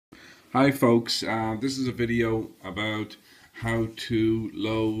Hi folks, this is a video about how to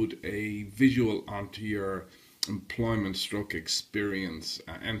load a visual onto your employment stroke experience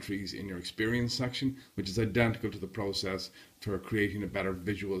entries in your experience section, which is identical to the process for creating a better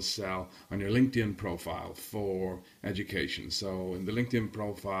visual cell on your LinkedIn profile for education. So in the LinkedIn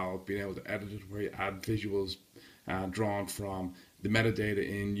profile, being able to edit it where you add visuals drawn from the metadata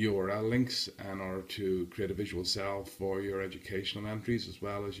in URL links in order to create a visual cell for your educational entries as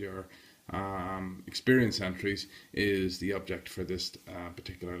well as your experience entries is the object for this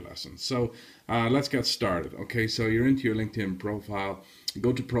particular lesson. So let's get started. Okay, so you're into your LinkedIn profile,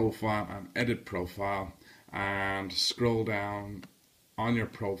 go to profile and edit profile and scroll down on your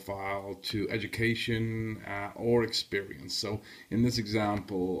profile to education or experience. So in this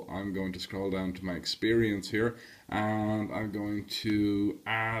example, I'm going to scroll down to my experience here and I'm going to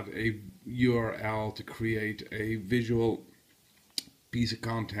add a URL to create a visual piece of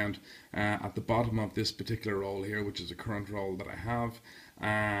content at the bottom of this particular role here, which is a current role that I have,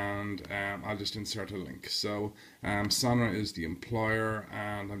 and I'll just insert a link. So Sonra is the employer,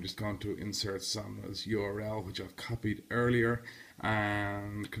 and I'm just going to insert Sonra's URL, which I've copied earlier,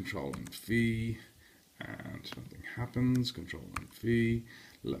 and Control and V, and nothing happens. Control and V.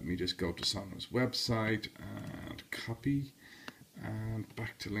 Let me just go to Sonra's website and copy, and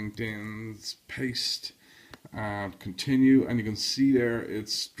back to LinkedIn's paste. And continue, and you can see there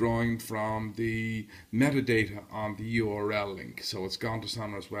it's drawing from the metadata on the URL link. So it's gone to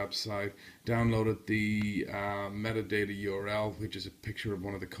Sonra's website, downloaded the metadata URL, which is a picture of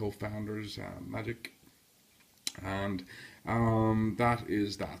one of the co-founders, Magic, and that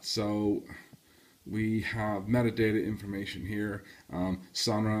is that. So we have metadata information here,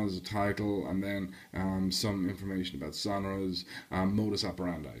 Sonra as a title, and then some information about Sonra's modus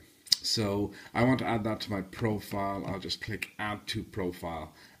operandi. So I want to add that to my profile. I'll just click add to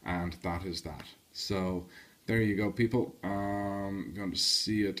profile, and that is that. So there you go, people. You're going to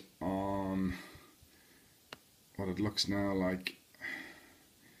see it on what it looks now like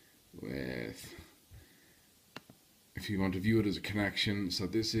with, if you want to view it as a connection. So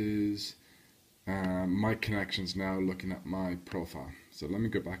this is my connections now looking at my profile. So let me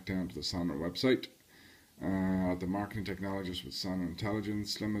go back down to the Sonra website. The marketing technologist with Sonra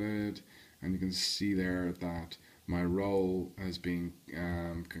Intelligence Limited, and you can see there that my role has been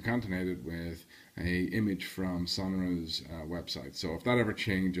concatenated with a image from Sonra's website. So if that ever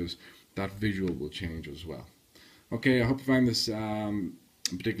changes, that visual will change as well. Okay, I hope you find this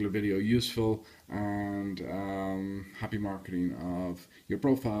particular video useful, and happy marketing of your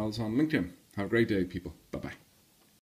profiles on LinkedIn. Have a great day, people. Bye bye.